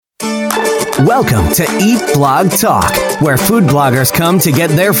Welcome to Eat Blog Talk, where food bloggers come to get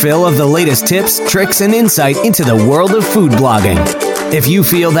their fill of the latest tips, tricks, and insight into the world of food blogging. If you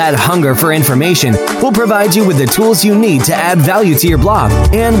feel that hunger for information, we'll provide you with the tools you need to add value to your blog,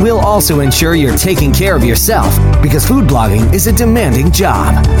 and we'll also ensure you're taking care of yourself, because food blogging is a demanding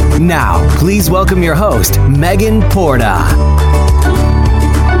job. Now, please welcome your host, Megan Porta.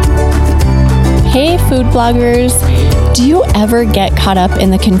 Hey, food bloggers. Do you ever get caught up in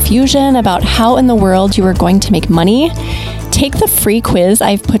the confusion about how in the world you are going to make money? Take the free quiz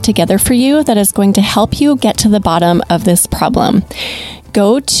I've put together for you that is going to help you get to the bottom of this problem.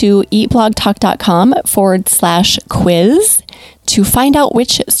 Go to eatblogtalk.com/quiz to find out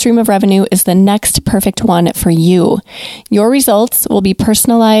which stream of revenue is the next perfect one for you. Your results will be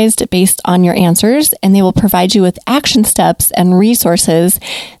personalized based on your answers, and they will provide you with action steps and resources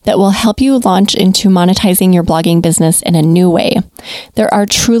that will help you launch into monetizing your blogging business in a new way. There are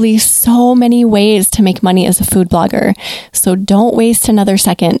truly so many ways to make money as a food blogger, so don't waste another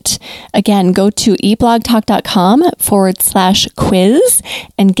second. Again, go to eatblogtalk.com/quiz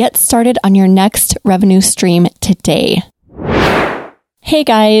and get started on your next revenue stream today. Hey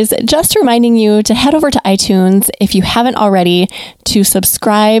guys, just reminding you to head over to iTunes if you haven't already to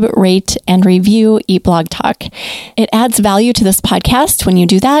subscribe, rate, and review Eat Blog Talk. It adds value to this podcast when you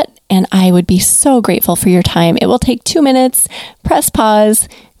do that, and I would be so grateful for your time. It will take 2 minutes. Press pause,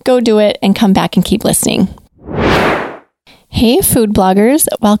 go do it, and come back and keep listening. Hey, food bloggers.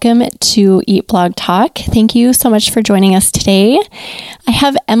 Welcome to Eat Blog Talk. Thank you so much for joining us today. I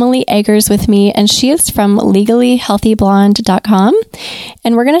have Emily Eggers with me, and she is from LegallyHealthyBlonde.com.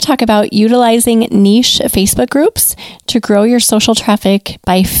 And we're going to talk about utilizing niche Facebook groups to grow your social traffic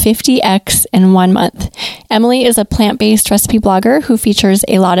by 50x in 1 month. Emily is a plant-based recipe blogger who features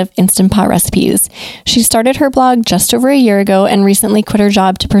a lot of Instant Pot recipes. She started her blog just over a year ago and recently quit her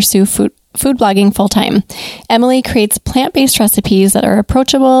job to pursue food blogging full-time. Emily creates plant-based recipes that are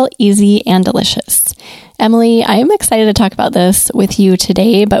approachable, easy, and delicious. Emily, I'm excited to talk about this with you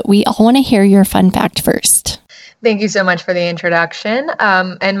today, but we all want to hear your fun fact first. Thank you so much for the introduction.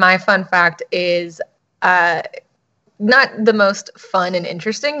 And my fun fact is not the most fun and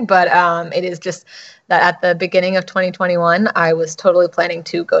interesting, but it is just that at the beginning of 2021, I was totally planning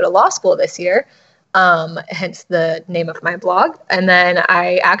to go to law school this year. Hence the name of my blog. And then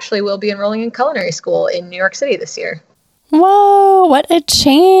I actually will be enrolling in culinary school in New York City this year. Whoa, what a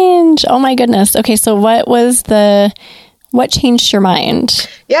change. Oh my goodness. Okay, so what changed your mind?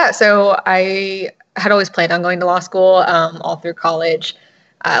 Yeah, so I had always planned on going to law school all through college.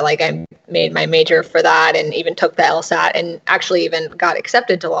 I made my major for that and even took the LSAT and actually even got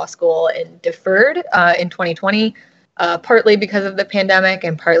accepted to law school and deferred in 2020, partly because of the pandemic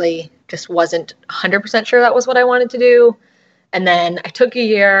and partly just wasn't 100% sure that was what I wanted to do. And then I took a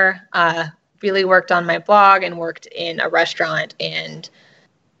year, really worked on my blog and worked in a restaurant and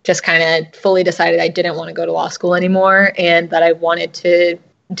just kind of fully decided I didn't want to go to law school anymore and that I wanted to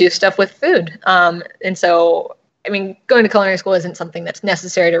do stuff with food. And so, I mean, going to culinary school isn't something that's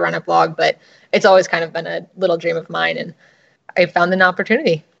necessary to run a blog, but it's always kind of been a little dream of mine and I found an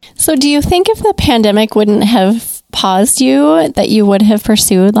opportunity. So do you think if the pandemic wouldn't have paused you, that you would have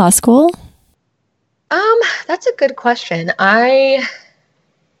pursued law school? That's a good question. I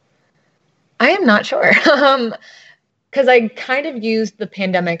am not sure. Because I kind of used the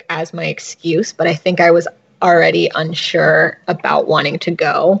pandemic as my excuse, but I think I was already unsure about wanting to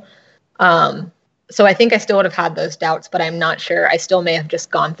go. So I think I still would have had those doubts, but I'm not sure. I still may have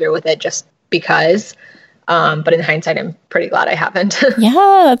just gone through with it just because. But in hindsight, I'm pretty glad I haven't.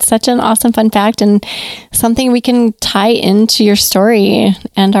 Yeah, that's such an awesome fun fact and something we can tie into your story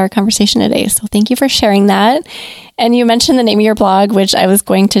and our conversation today. So thank you for sharing that. And you mentioned the name of your blog, which I was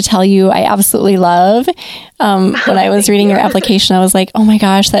going to tell you I absolutely love. When I was reading your application, I was like, oh my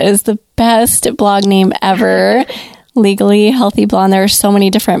gosh, that is the best blog name ever. Legally Healthy Blonde. There are so many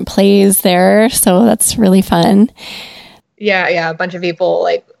different plays there. So that's really fun. Yeah. A bunch of people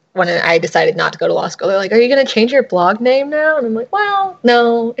when I decided not to go to law school, they're like, are you going to change your blog name now? And I'm like, well,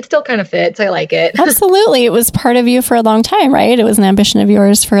 no, it still kind of fits. I like it. Absolutely. It was part of you for a long time, right? It was an ambition of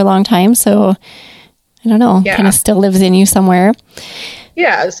yours for a long time. So I don't know, kind of still lives in you somewhere.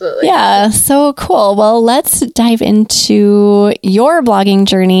 Yeah, absolutely. Yeah, so cool. Well, let's dive into your blogging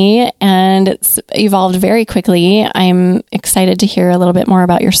journey, and it's evolved very quickly. I'm excited to hear a little bit more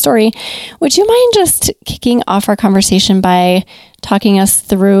about your story. Would you mind just kicking off our conversation by talking us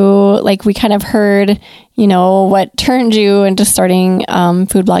through, we kind of heard, what turned you into starting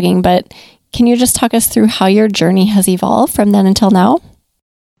food blogging, but can you just talk us through how your journey has evolved from then until now?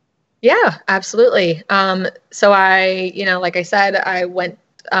 Yeah, absolutely. So I, like I said, I went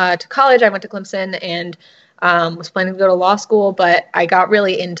to college. I went to Clemson and was planning to go to law school, but I got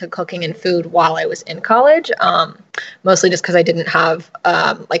really into cooking and food while I was in college, mostly just because I didn't have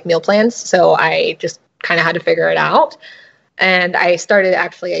like meal plans. So I just kind of had to figure it out. And I started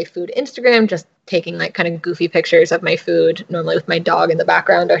actually a food Instagram, just taking like kind of goofy pictures of my food, normally with my dog in the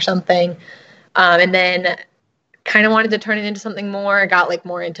background or something. And then kind of wanted to turn it into something more. I got like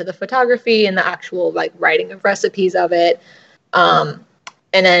more into the photography and the actual like writing of recipes of it. And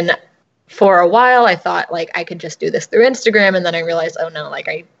then for a while I thought like I could just do this through Instagram. And then I realized, oh no, like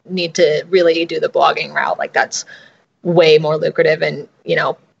I need to really do the blogging route. Like that's way more lucrative and, you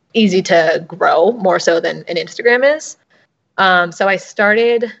know, easy to grow more so than an Instagram is. So I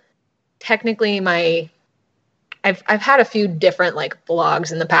started technically I've had a few different like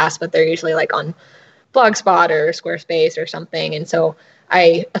blogs in the past, but they're usually like on Blogspot or Squarespace or something. And so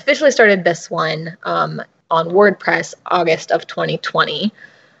I officially started this one on WordPress August of 2020.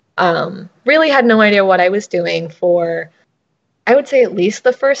 Really had no idea what I was doing for, I would say at least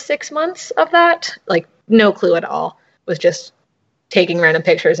the first 6 months of that. Like no clue at all. Was just taking random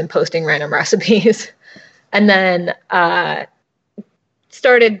pictures and posting random recipes. And then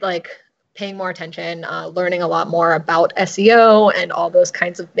started like paying more attention, learning a lot more about SEO and all those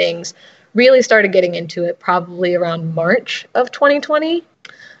kinds of things. Really started getting into it probably around March of 2020.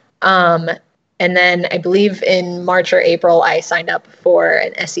 And then I believe in March or April, I signed up for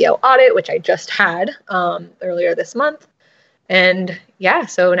an SEO audit, which I just had earlier this month. And yeah,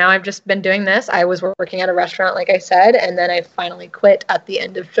 so now I've just been doing this. I was working at a restaurant, like I said, and then I finally quit at the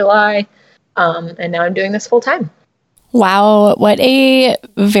end of July. And now I'm doing this full time. Wow, what a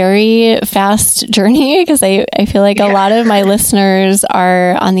very fast journey, because I feel like a lot of my listeners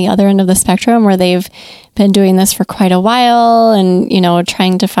are on the other end of the spectrum where they've been doing this for quite a while and, you know,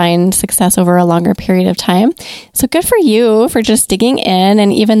 trying to find success over a longer period of time. So good for you for just digging in.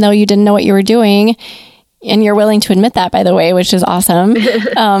 And even though you didn't know what you were doing, and you're willing to admit that, by the way, which is awesome,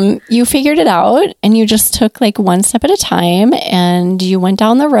 you figured it out and you just took like one step at a time and you went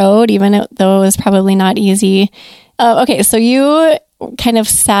down the road, even though it was probably not easy. Okay, so you kind of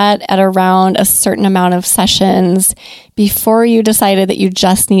sat at around a certain amount of sessions before you decided that you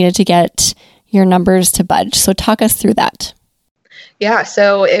just needed to get your numbers to budge. So talk us through that. Yeah,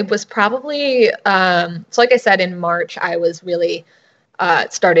 so it was probably, so like I said, in March, I was really,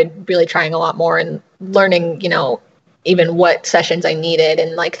 started really trying a lot more and learning, you know, even what sessions I needed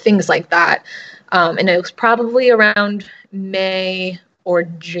and like things like that. And it was probably around May or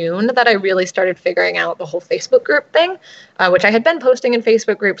June that I really started figuring out the whole Facebook group thing, which I had been posting in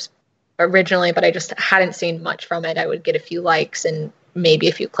Facebook groups originally, but I just hadn't seen much from it. I would get a few likes and maybe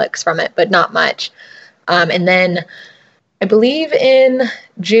a few clicks from it, but not much. And then I believe in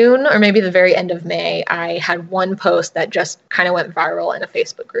June or maybe the very end of May, I had one post that just kind of went viral in a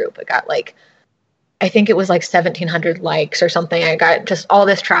Facebook group. It got like, I think it was like 1,700 likes or something. I got just all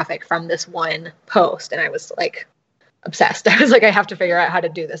this traffic from this one post and I was like, obsessed. I was like, I have to figure out how to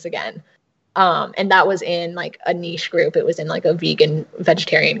do this again. And that was in like a niche group. It was in like a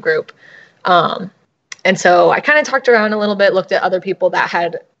vegetarian group. And so I kind of talked around a little bit, looked at other people that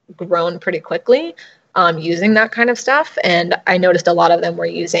had grown pretty quickly using that kind of stuff. And I noticed a lot of them were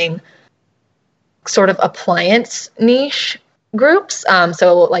using sort of appliance niche groups.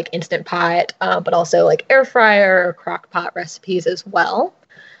 So like Instant Pot, but also like air fryer or crock pot recipes as well.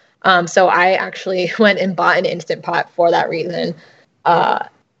 So I actually went and bought an Instant Pot for that reason. And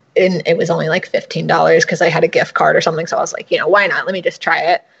it was only like $15 because I had a gift card or something. So I was like, you know, why not? Let me just try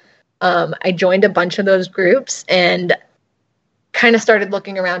it. I joined a bunch of those groups and kind of started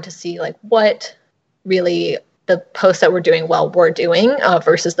looking around to see like what really the posts that were doing well were doing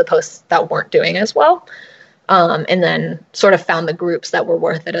versus the posts that weren't doing as well. And then sort of found the groups that were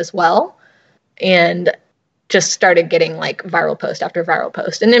worth it as well. And just started getting like viral post after viral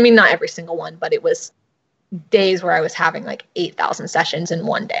post. And I mean, not every single one, but it was days where I was having like 8,000 sessions in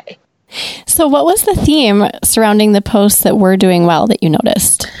one day. So what was the theme surrounding the posts that were doing well that you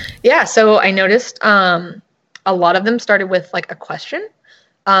noticed? Yeah. So I noticed a lot of them started with like a question.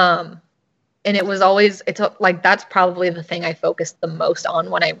 And it was always, like, that's probably the thing I focused the most on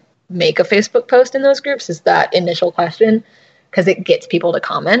when I make a Facebook post in those groups is that initial question, because it gets people to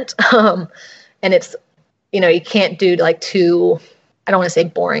comment. And it's, you know, you can't do like too, I don't want to say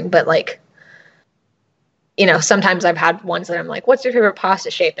boring, but like, you know, sometimes I've had ones that I'm like, what's your favorite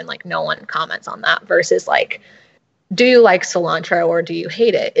pasta shape? And like, no one comments on that versus like, do you like cilantro or do you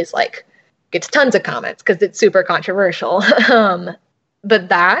hate it? Is like, gets tons of comments because it's super controversial. But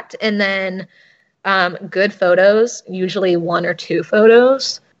that, and then good photos, usually 1 or 2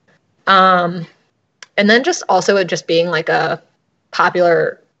 photos. And then just also it just being like a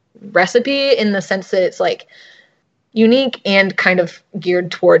popular recipe in the sense that it's like unique and kind of geared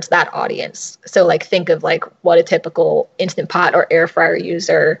towards that audience. So like think of like what a typical Instant Pot or air fryer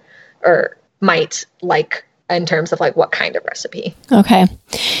user or might like in terms of like what kind of recipe. Okay.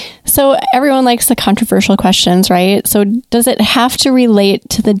 So everyone likes the controversial questions, right? So does it have to relate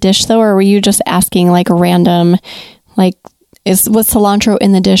to the dish though, or were you just asking like a random, like was cilantro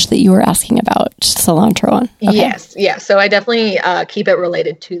in the dish that you were asking about? Cilantro. Okay. Yes. Yeah. So I definitely keep it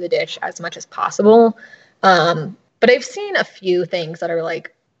related to the dish as much as possible. But I've seen a few things that are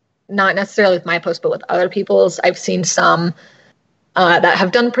like, not necessarily with my post, but with other people's. I've seen some that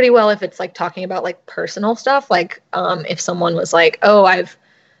have done pretty well if it's like talking about like personal stuff. Like if someone was like, oh, I've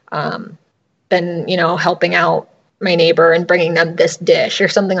been, helping out my neighbor and bringing them this dish or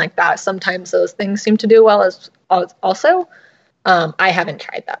something like that. Sometimes those things seem to do well as also. I haven't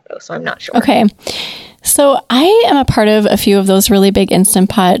tried that though, so I'm not sure. Okay. So I am a part of a few of those really big Instant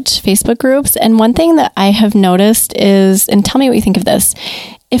Pot Facebook groups. And one thing that I have noticed is, and tell me what you think of this,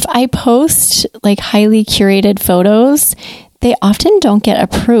 if I post like highly curated photos, they often don't get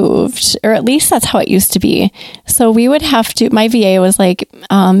approved, or at least that's how it used to be. So we would have to, my VA was like,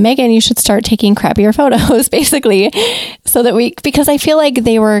 Megan, you should start taking crappier photos, basically, so that because I feel like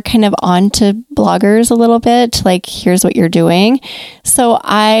they were kind of on to bloggers a little bit, like, here's what you're doing. So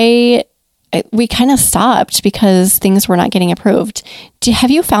we kind of stopped because things were not getting approved.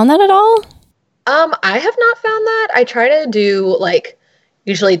 Have you found that at all? I have not found that. I try to do like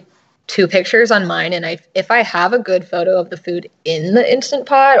usually 2 pictures on mine, and if I have a good photo of the food in the Instant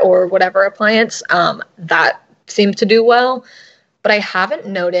Pot or whatever appliance, that seems to do well. But I haven't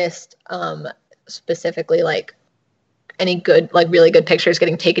noticed specifically like any good, like really good pictures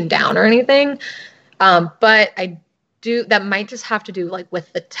getting taken down or anything. But that might just have to do like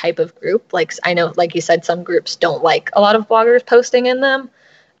with the type of group. Like I know, like you said, some groups don't like a lot of bloggers posting in them,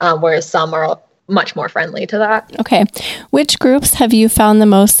 whereas some are much more friendly to that. Okay. Which groups have you found the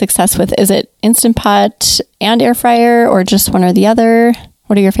most success with? Is it Instant Pot and air fryer, or just one or the other?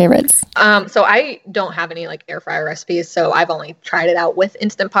 What are your favorites? So I don't have any like air fryer recipes, so I've only tried it out with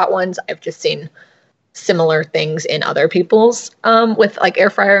Instant Pot ones. I've just seen similar things in other people's with like air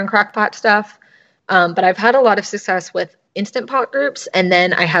fryer and crock pot stuff. But I've had a lot of success with Instant Pot groups, and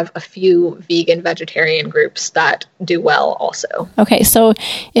then I have a few vegan, vegetarian groups that do well also. Okay, so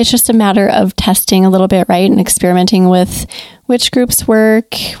it's just a matter of testing a little bit, right? And experimenting with which groups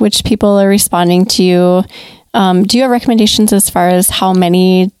work, which people are responding to you. Do you have recommendations as far as how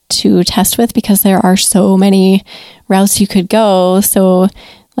many to test with? Because there are so many routes you could go. So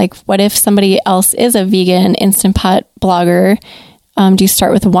like, what if somebody else is a vegan Instant Pot blogger? Do you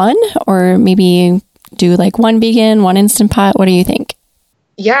start with one, or maybe do like one vegan, one Instant Pot? What do you think?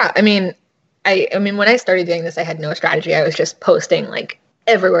 Yeah, I mean, when I started doing this, I had no strategy. I was just posting like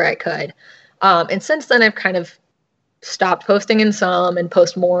everywhere I could. And since then, I've kind of stopped posting in some and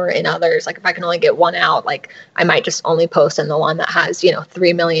post more in others. Like if I can only get one out, like I might just only post in the one that has,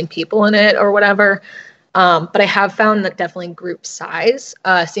 3 million people in it or whatever. But I have found that definitely group size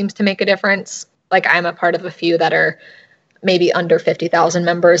seems to make a difference. Like I'm a part of a few that are maybe under 50,000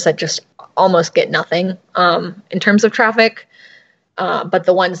 members that just almost get nothing in terms of traffic. But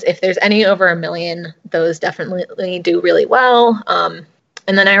the ones, if there's any over 1 million, those definitely do really well.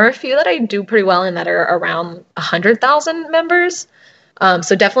 And then there are a few that I do pretty well in that are around 100,000 members.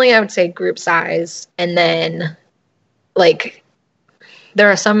 So definitely I would say group size. And then like there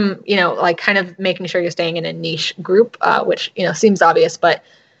are some, like kind of making sure you're staying in a niche group, which, seems obvious, but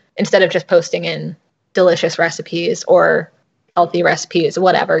instead of just posting in delicious recipes or healthy recipes,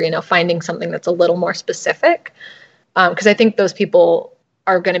 whatever, finding something that's a little more specific. Because I think those people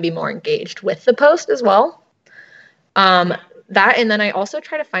are going to be more engaged with the post as well. That, and then I also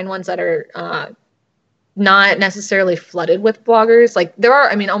try to find ones that are not necessarily flooded with bloggers. Like there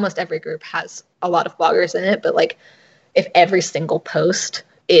are, almost every group has a lot of bloggers in it, but like if every single post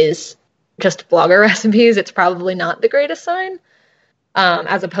is just blogger recipes, it's probably not the greatest sign.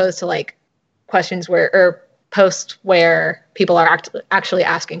 As opposed to like questions or posts where people are actually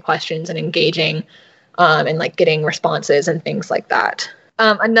asking questions and engaging and like getting responses and things like that.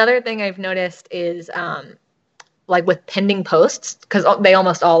 Another thing I've noticed is like with pending posts, because they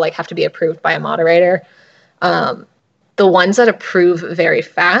almost all like have to be approved by a moderator. The ones that approve very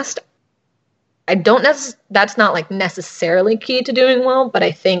fast, that's not like necessarily key to doing well, but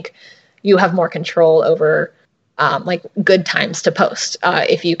I think you have more control over like good times to post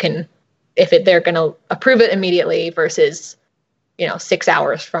they're going to approve it immediately versus 6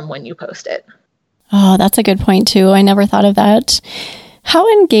 hours from when you post it. Oh, that's a good point too. I never thought of that. How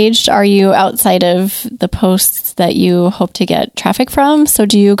engaged are you outside of the posts that you hope to get traffic from? So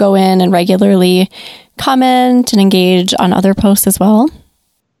do you go in and regularly comment and engage on other posts as well?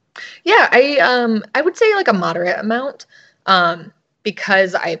 Yeah, I would say like a moderate amount.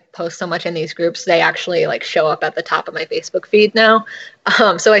 Because I post so much in these groups, they actually like show up at the top of my Facebook feed now.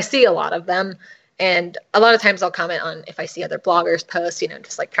 So I see a lot of them. And a lot of times I'll comment on if I see other bloggers post,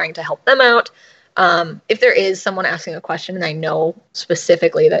 just like trying to help them out. If there is someone asking a question and I know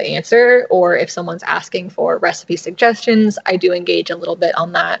specifically the answer, or if someone's asking for recipe suggestions, I do engage a little bit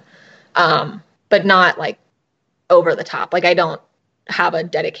on that. But not like over the top. Like I don't have a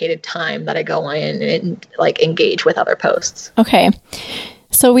dedicated time that I go in and like engage with other posts. Okay.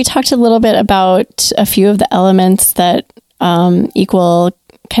 So we talked a little bit about a few of the elements that equal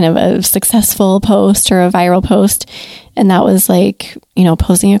kind of a successful post or a viral post. And that was like,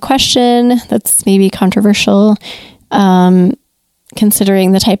 posing a question that's maybe controversial,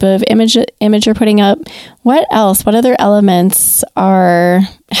 considering the type of image you're putting up. What else? What other elements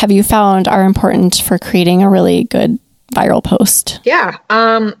have you found are important for creating a really good viral post? Yeah.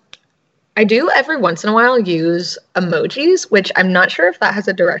 I do every once in a while use emojis, which I'm not sure if that has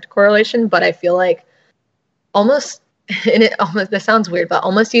a direct correlation, but I feel like this sounds weird, but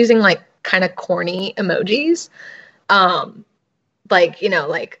almost using like kind of corny emojis,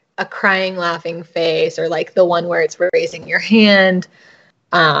 like a crying, laughing face, or like the one where it's raising your hand,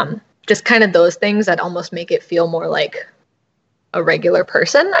 just kind of those things that almost make it feel more like a regular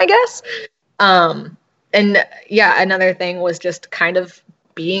person, I guess. And yeah, another thing was just kind of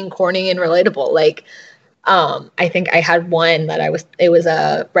being corny and relatable. Like, I think I had one that it was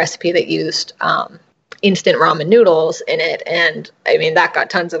a recipe that used instant ramen noodles in it. And I mean, that got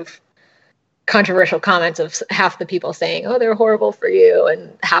tons of controversial comments of half the people saying, oh, they're horrible for you,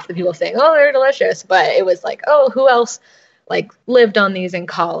 and half the people saying, oh, they're delicious. But it was like, oh, who else like lived on these in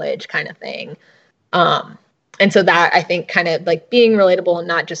college kind of thing. And so that I think kind of like being relatable and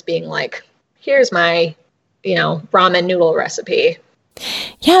not just being like, here's my, ramen noodle recipe.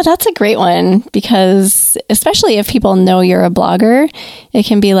 Yeah, that's a great one, because especially if people know you're a blogger, it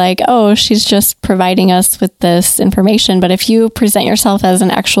can be like, oh, she's just providing us with this information. But if you present yourself as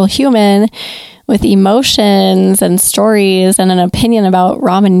an actual human with emotions and stories and an opinion about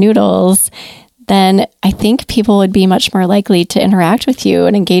ramen noodles, then I think people would be much more likely to interact with you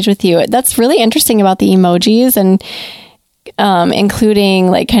and engage with you. That's really interesting about the emojis, and including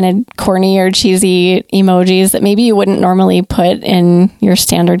like kind of corny or cheesy emojis that maybe you wouldn't normally put in your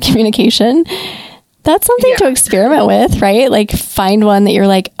standard communication. That's something to experiment with, right? Like find one that you're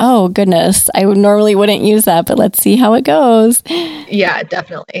like, oh goodness, I normally wouldn't use that, but let's see how it goes. Yeah,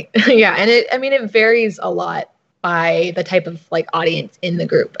 definitely. Yeah. And it varies a lot by the type of like audience in the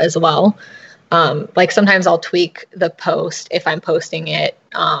group as well. Like sometimes I'll tweak the post if I'm posting it,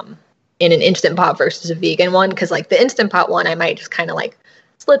 in an Instant Pot versus a vegan one. Cause like the Instant Pot one, I might just kind of like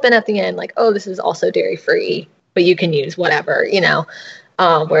slip in at the end, like, oh, this is also dairy free, but you can use whatever,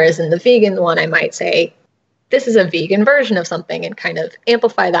 whereas in the vegan one, I might say, this is a vegan version of something and kind of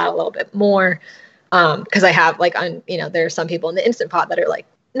amplify that a little bit more. Cause I have like, there are some people in the Instant Pot that are like,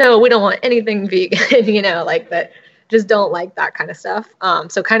 no, we don't want anything vegan, like that just don't like that kind of stuff.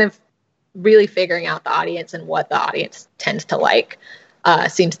 So kind of really figuring out the audience and what the audience tends to like.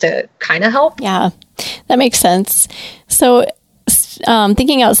 Seems to kind of help. Yeah, that makes sense. So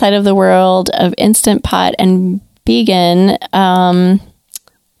thinking outside of the world of Instant Pot and vegan,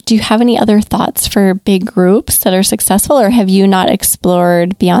 do you have any other thoughts for big groups that are successful, or have you not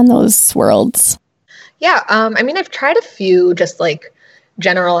explored beyond those worlds? Yeah, I've tried a few just like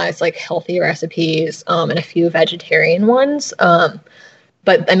generalized like healthy recipes and a few vegetarian ones. But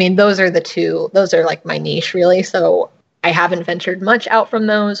those are like my niche really. So I haven't ventured much out from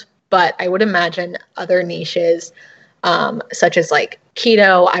those, but I would imagine other niches, such as like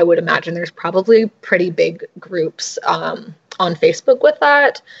keto, I would imagine there's probably pretty big groups on Facebook with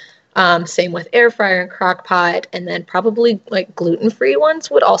that. Same with air fryer and crock pot, and then probably like gluten-free ones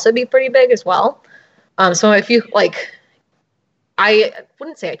would also be pretty big as well. So if you like, I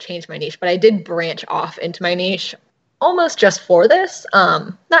wouldn't say I changed my niche, but I did branch off into my niche almost just for this.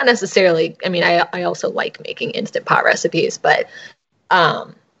 Not necessarily, I also like making Instant Pot recipes, but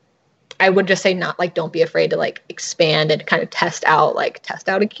I would just say don't be afraid to like expand and kind of test out a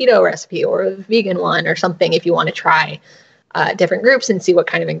keto recipe or a vegan one or something if you want to try different groups and see what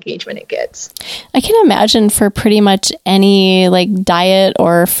kind of engagement it gets. I can imagine for pretty much any like diet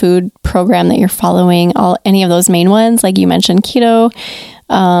or food program that you're following, any of those main ones, like you mentioned keto,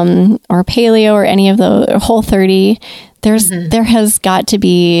 or paleo, or any of the Whole30, there has got to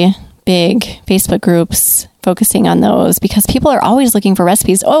be big Facebook groups focusing on those because people are always looking for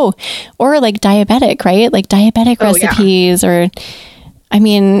recipes. Oh, or like diabetic, right? Like diabetic recipes or, I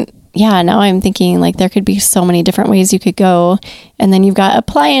mean, yeah, now I'm thinking like there could be so many different ways you could go. And then you've got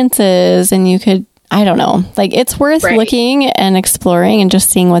appliances and you could, I don't know, like it's worth looking and exploring and just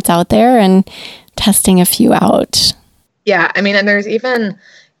seeing what's out there and testing a few out. Yeah. I mean, and there's even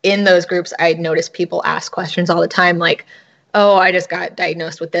in those groups, I notice people ask questions all the time, like, oh, I just got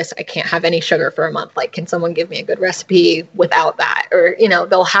diagnosed with this. I can't have any sugar for a month. Like, can someone give me a good recipe without that? Or, you know,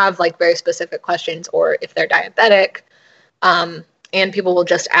 they'll have like very specific questions, or if they're diabetic. And people will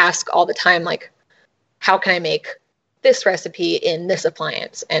just ask all the time, like, how can I make this recipe in this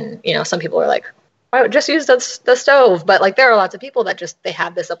appliance? And, you know, some people are like, I would just use the stove. But like, there are lots of people that just, they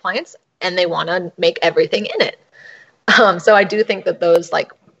have this appliance and they want to make everything in it. So I do think that those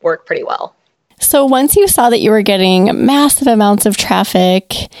like work pretty well. So once you saw that you were getting massive amounts of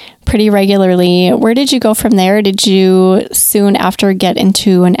traffic pretty regularly, where did you go from there? Did you soon after get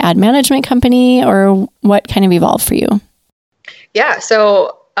into an ad management company, or what kind of evolved for you? Yeah.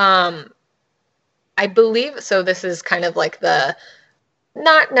 So I believe, so this is kind of like the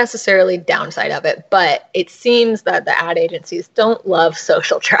not necessarily downside of it, but it seems that the ad agencies don't love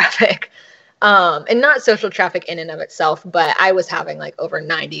social traffic. And not social traffic in and of itself, but I was having like over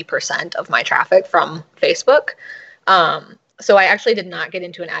 90% of my traffic from Facebook. So I actually did not get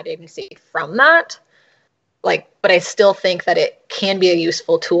into an ad agency from that. Like, but I still think that it can be a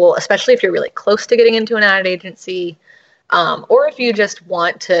useful tool, especially if you're really close to getting into an ad agency, or if you just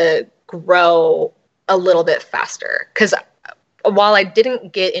want to grow a little bit faster. Because while I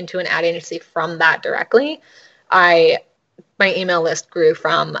didn't get into an ad agency from that directly, my email list grew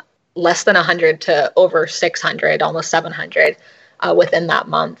from less than 100 to over 600, almost 700 within that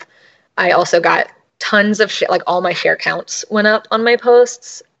month. I also got tons of like all my share counts went up on my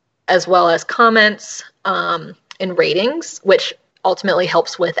posts, as well as comments and ratings, which ultimately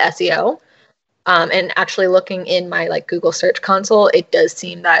helps with SEO. And actually looking in my like Google Search Console, it does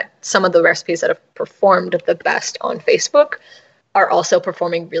seem that some of the recipes that have performed the best on Facebook are also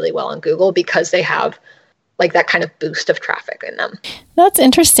performing really well on Google because they have like that kind of boost of traffic in them. That's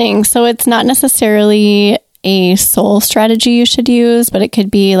interesting. So it's not necessarily a sole strategy you should use, but it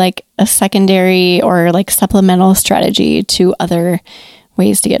could be like a secondary or like supplemental strategy to other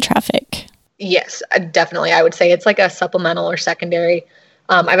ways to get traffic. Yes, definitely. I would say it's like a supplemental or secondary.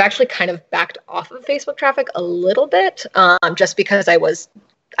 I've actually kind of backed off of Facebook traffic a little bit, just because I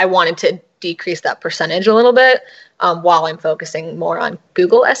wanted to decrease that percentage a little bit while I'm focusing more on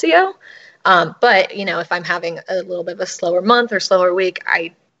Google SEO. But, you know, if I'm having a little bit of a slower month or slower week,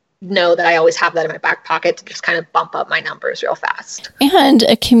 I know that I always have that in my back pocket to just kind of bump up my numbers real fast. And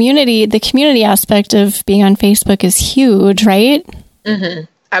the community aspect of being on Facebook is huge, right? Mm-hmm.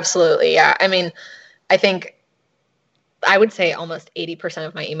 Absolutely. Yeah. I mean, I think I would say almost 80%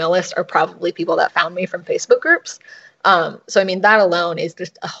 of my email list are probably people that found me from Facebook groups. So, I mean, that alone is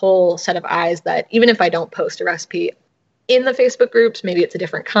just a whole set of eyes that even if I don't post a recipe in the Facebook groups, maybe it's a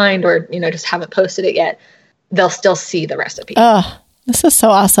different kind, or, you know, just haven't posted it yet, they'll still see the recipe. Oh, this is so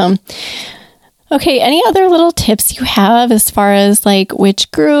awesome. Okay. Any other little tips you have as far as like which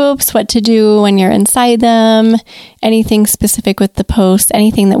groups, what to do when you're inside them, anything specific with the post,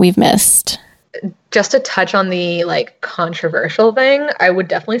 anything that we've missed? Just to touch on the like controversial thing, I would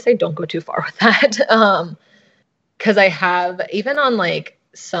definitely say don't go too far with that. Because I have, even on like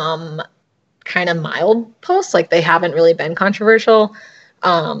some kind of mild posts, like they haven't really been controversial,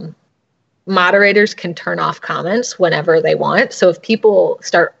 moderators can turn off comments whenever they want. So if people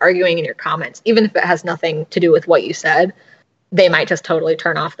start arguing in your comments, even if it has nothing to do with what you said, they might just totally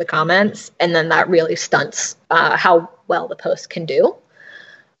turn off the comments. And then that really stunts how well the post can do.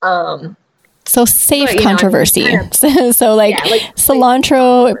 So safe controversy. So like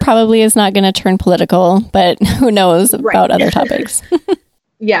cilantro probably is not going to turn political, but who knows about other topics.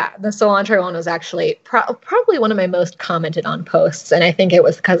 Yeah, the cilantro one was actually probably one of my most commented on posts. And I think it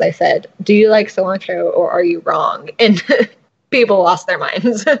was because I said, do you like cilantro or are you wrong? And people lost their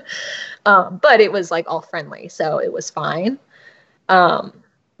minds. But it was like all friendly, so it was fine. But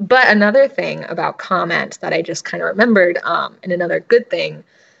another thing about comments that I just kind of remembered, and another good thing,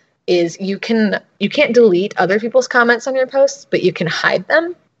 is you can't delete other people's comments on your posts, but you can hide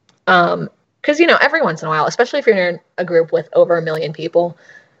them. Because, you know, every once in a while, especially if you're in a group with over 1 million people,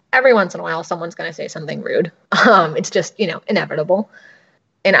 every once in a while, someone's going to say something rude. It's just, you know, inevitable.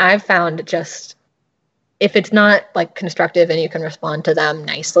 And I've found just, if it's not like constructive and you can respond to them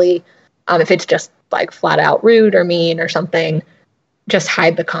nicely, if it's just like flat out rude or mean or something, just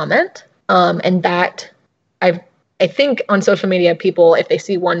hide the comment. And that I think on social media, people, if they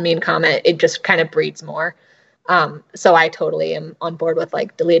see one mean comment, it just kind of breeds more. So I totally am on board with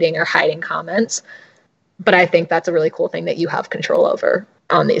like deleting or hiding comments. But I think that's a really cool thing that you have control over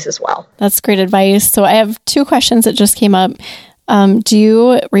on these as well. That's great advice. So I have 2 questions that just came up. Do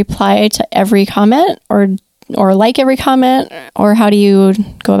you reply to every comment or like every comment, or how do you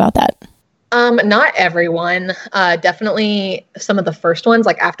go about that? Not everyone. Definitely some of the first ones,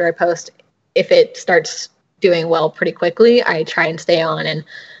 like after I post, if it starts doing well pretty quickly, I try and stay on and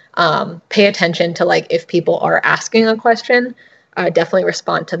pay attention to like if people are asking a question, definitely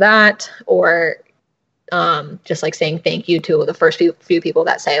respond to that, or just like saying thank you to the first few people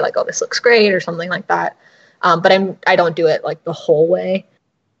that say like, oh, this looks great or something like that. But I don't do it like the whole way.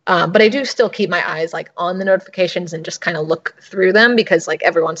 But I do still keep my eyes like on the notifications and just kind of look through them, because like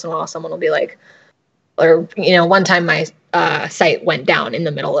every once in a while someone will be like, or, one time my site went down in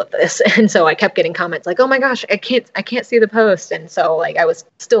the middle of this. And so I kept getting comments like, oh my gosh, I can't see the post. And so like, I was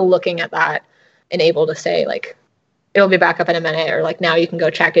still looking at that and able to say like, it'll be back up in a minute, or like, now you can go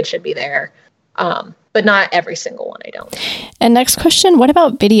check, it should be there. But not every single one, I don't. And next question, what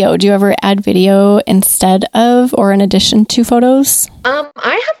about video? Do you ever add video instead of or in addition to photos?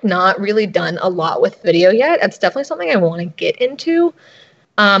 I have not really done a lot with video yet. It's definitely something I want to get into.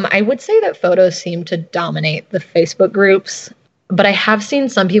 I would say that photos seem to dominate the Facebook groups, but I have seen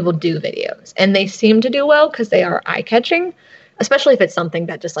some people do videos and they seem to do well because they are eye-catching, especially if it's something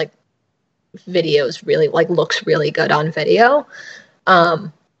that just like videos really like looks really good on video.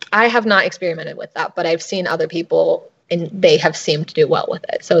 I have not experimented with that, but I've seen other people and they have seemed to do well with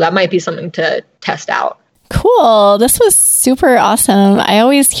it. So that might be something to test out. Cool. This was super awesome. I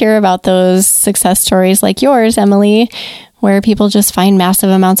always hear about those success stories like yours, Emily, where people just find massive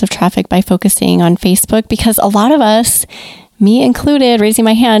amounts of traffic by focusing on Facebook, because a lot of us, me included, raising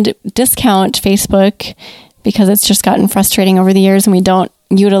my hand, discount Facebook because it's just gotten frustrating over the years and we don't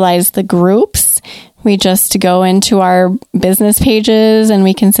utilize the groups. We just go into our business pages and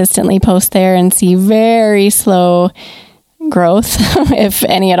we consistently post there and see very slow growth, if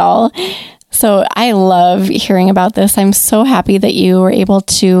any at all. So I love hearing about this. I'm so happy that you were able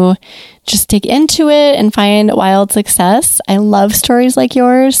to just dig into it and find wild success. I love stories like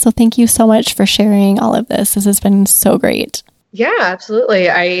yours. So thank you so much for sharing all of this. This has been so great. Yeah, absolutely.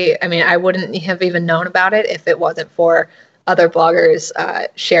 I mean, I wouldn't have even known about it if it wasn't for other bloggers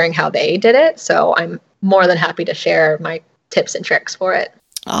sharing how they did it. So I'm more than happy to share my tips and tricks for it.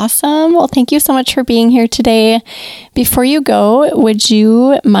 Awesome. Well, thank you so much for being here today. Before you go, would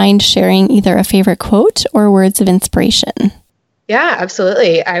you mind sharing either a favorite quote or words of inspiration? Yeah,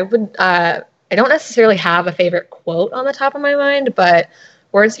 absolutely. I would. I don't necessarily have a favorite quote on the top of my mind, but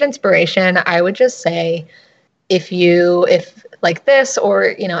words of inspiration, I would just say, if like this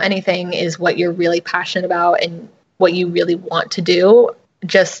or, anything is what you're really passionate about and what you really want to do,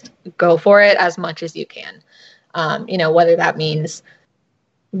 just go for it as much as you can. Whether that means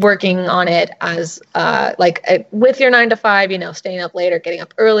working on it as with your 9 to 5, staying up late or getting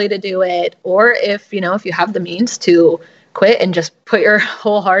up early to do it, or if you have the means to quit and just put your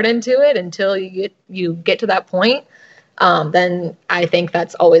whole heart into it until you get to that point, then I think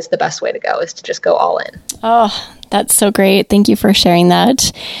that's always the best way to go, is to just go all in. Oh, that's so great. Thank you for sharing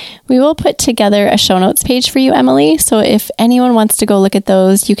that. We will put together a show notes page for you, Emily. So if anyone wants to go look at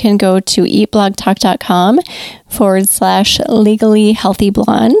those, you can go to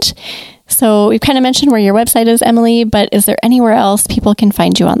eatblogtalk.com/legally-healthy-blonde. So we've kind of mentioned where your website is, Emily, but is there anywhere else people can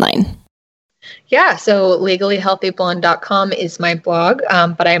find you online? Yeah, so legallyhealthyblonde.com is my blog,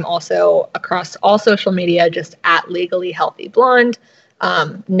 but I'm also across all social media, just at legallyhealthyblonde.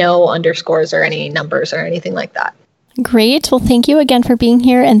 No underscores or any numbers or anything like that. Great. Well, thank you again for being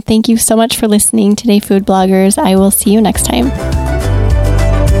here, and thank you so much for listening today, food bloggers. I will see you next time.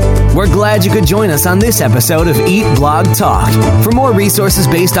 We're glad you could join us on this episode of Eat Blog Talk. For more resources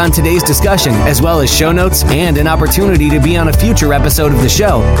based on today's discussion, as well as show notes and an opportunity to be on a future episode of the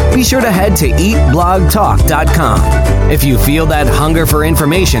show, be sure to head to eatblogtalk.com. If you feel that hunger for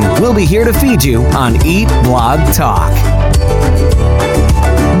information, we'll be here to feed you on Eat Blog Talk.